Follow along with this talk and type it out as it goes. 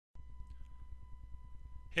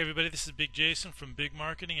Hey everybody, this is Big Jason from Big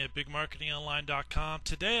Marketing at bigmarketingonline.com.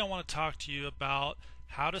 Today I want to talk to you about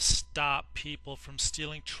how to stop people from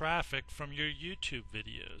stealing traffic from your YouTube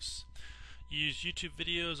videos. You use YouTube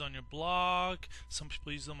videos on your blog, some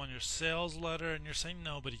people use them on your sales letter, and you're saying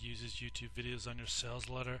nobody uses YouTube videos on your sales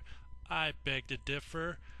letter. I beg to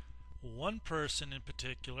differ. One person in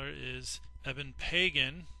particular is Eben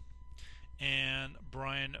Pagan and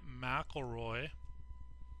Brian McElroy.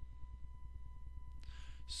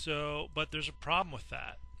 But there's a problem with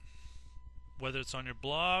that. Whether it's on your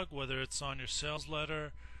blog, whether it's on your sales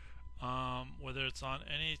letter, whether it's on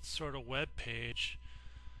any sort of web page,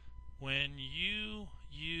 when you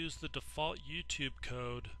use the default YouTube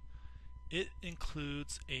code, it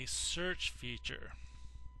includes a search feature.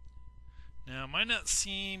 Now, it might not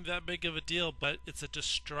seem that big of a deal, but it's a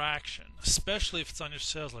distraction, especially if it's on your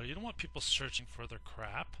sales letter. You don't want people searching for their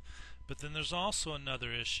crap. But then there's also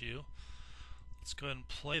another issue. Let's go ahead and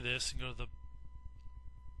play this and go to the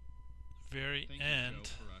very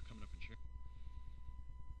end.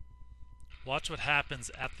 Watch what happens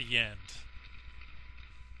at the end.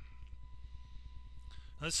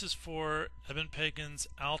 This is for Eben Pagan's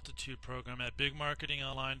Altitude program at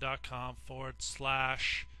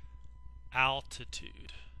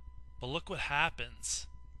bigmarketingonline.com/altitude. But look what happens.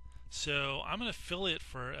 So I'm an affiliate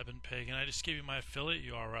for Eben Pagan. I just gave you my affiliate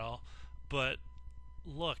URL, but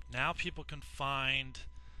look, now people can find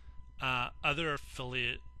other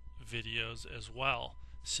affiliate videos as well.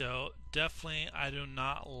 So definitely I do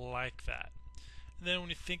not like that. And then when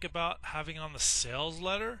you think about having on the sales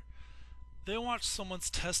letter, they watch someone's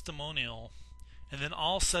testimonial and then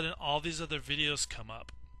all of a sudden all these other videos come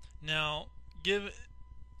up. Now given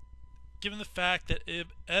the fact that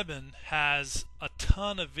Eben has a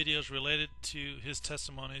ton of videos related to his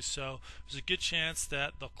testimonies, so there's a good chance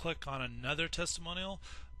that they'll click on another testimonial,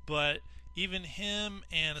 but even him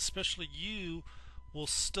and especially you will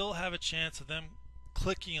still have a chance of them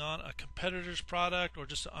clicking on a competitor's product or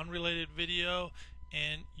just an unrelated video,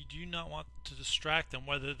 and you do not want to distract them,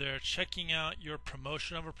 whether they're checking out your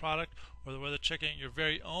promotion of a product or whether they're checking out your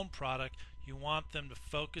very own product. You want them to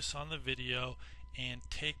focus on the video and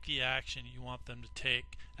take the action you want them to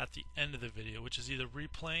take at the end of the video, which is either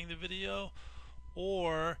replaying the video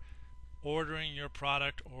or ordering your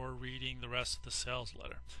product or reading the rest of the sales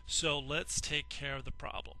letter. So let's take care of the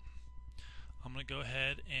problem. I'm going to go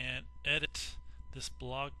ahead and edit this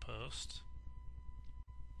blog post.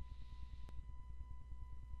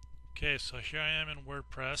 Okay, so here I am in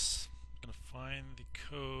WordPress. I'm going to find the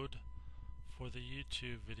code for the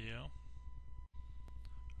YouTube video.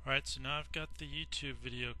 Alright, so now I've got the YouTube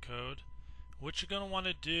video code. What you're going to want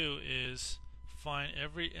to do is find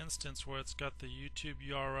every instance where it's got the YouTube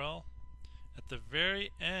URL. At the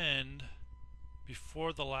very end,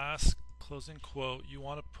 before the last closing quote, you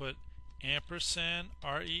want to put ampersand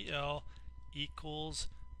rel equals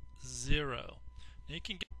 0.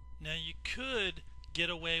 Now you could get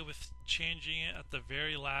away with changing it at the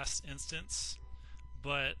very last instance,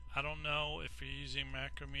 but I don't know if you're using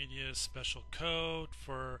Macromedia's special code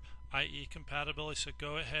for IE compatibility, so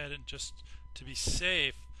go ahead and just to be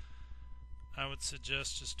safe, I would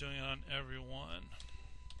suggest just doing it on every one.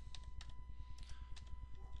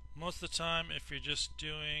 Most of the time, if you're just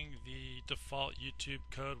doing the default YouTube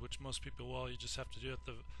code, which most people will, you just have to do it at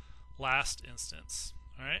the last instance.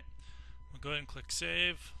 Alright, we'll go ahead and click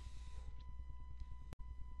save.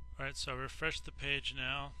 Alright, so I refresh the page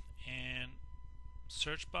now, and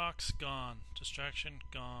search box gone, distraction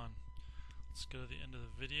gone. Let's go to the end of the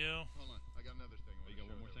video. Hold on, I got another thing. Oh, you got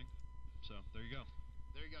one more thing? So, there you go.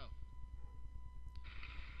 There you go.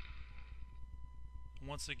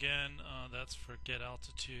 Once again, that's for Get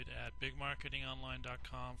Altitude at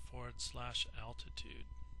bigmarketingonline.com/altitude.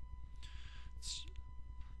 This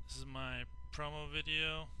is my promo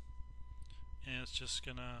video, and it's just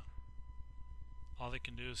gonna, all they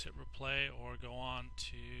can do is hit replay or go on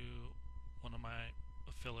to one of my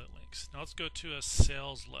affiliate links. Now let's go to a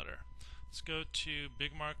sales letter. Let's go to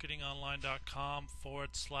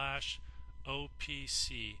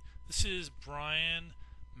bigmarketingonline.com/OPC. This is Brian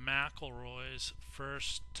McElroy's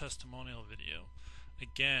first testimonial video.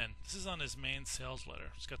 Again, this is on his main sales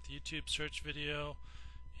letter. It's got the YouTube search video,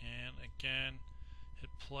 and again,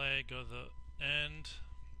 hit play, go to the end.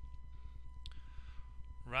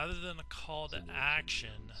 Rather than a call to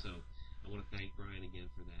action, so I want to thank Brian again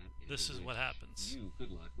for that. This is what happens. You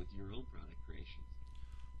good luck with your own product creations.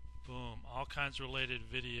 Boom, all kinds of related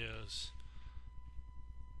videos.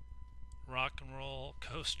 Rock and roll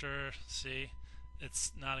coaster, see?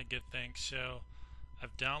 It's not a good thing. So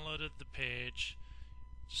I've downloaded the page,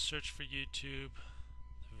 search for YouTube,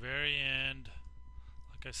 the very end,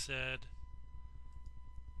 I'll like I said,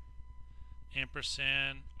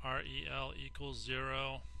 ampersand rel equals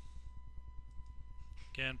 0.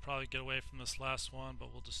 Again, probably get away from this last one,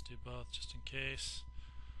 but we'll just do both just in case.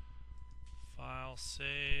 File,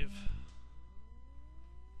 save.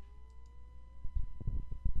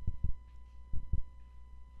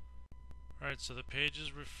 Alright, so the page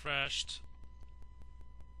is refreshed.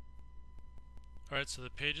 Alright, so the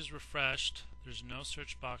page is refreshed. There's no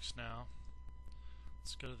search box now.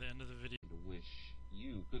 Let's go to the end of the video. To wish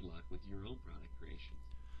you good luck with your own product creations.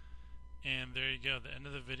 And there you go, the end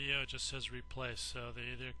of the video, it just says replay. So they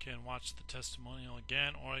either can watch the testimonial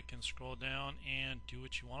again, or they can scroll down and do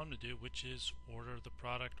what you want them to do, which is order the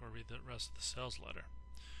product or read the rest of the sales letter.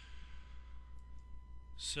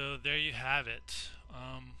 So there you have it.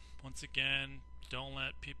 Once again, don't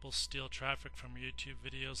let people steal traffic from YouTube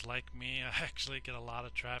videos like me. I actually get a lot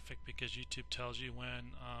of traffic because YouTube tells you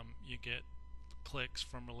when you get clicks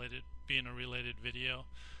from being a related video.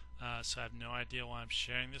 So I have no idea why I'm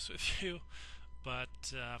sharing this with you, but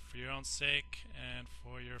for your own sake and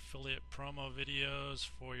for your affiliate promo videos,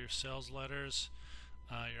 for your sales letters,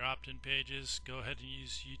 your opt-in pages, go ahead and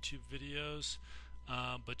use YouTube videos,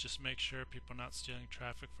 but just make sure people are not stealing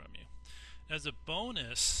traffic from you. As a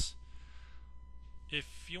bonus,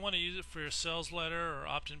 if you want to use it for your sales letter or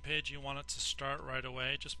opt-in page, you want it to start right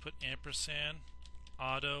away, just put ampersand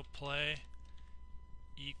autoplay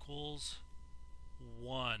equals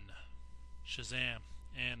 1, Shazam,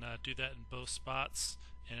 and do that in both spots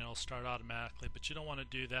and it'll start automatically. But you don't want to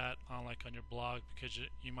do that on your blog, because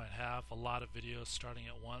you might have a lot of videos starting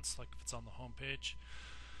at once, like if it's on the home page.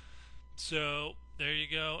 So there you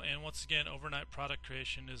go. And once again, overnight product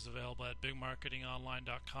creation is available at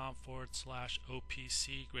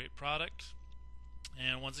bigmarketingonline.com/OPC. Great product.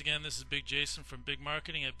 And once again, this is Big Jason from Big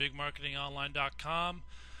Marketing at bigmarketingonline.com.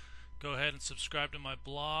 Go ahead and subscribe to my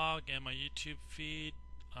blog and my YouTube feed.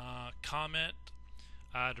 Comment.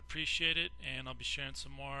 I'd appreciate it, and I'll be sharing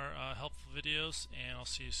some more helpful videos, and I'll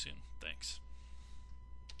see you soon. Thanks.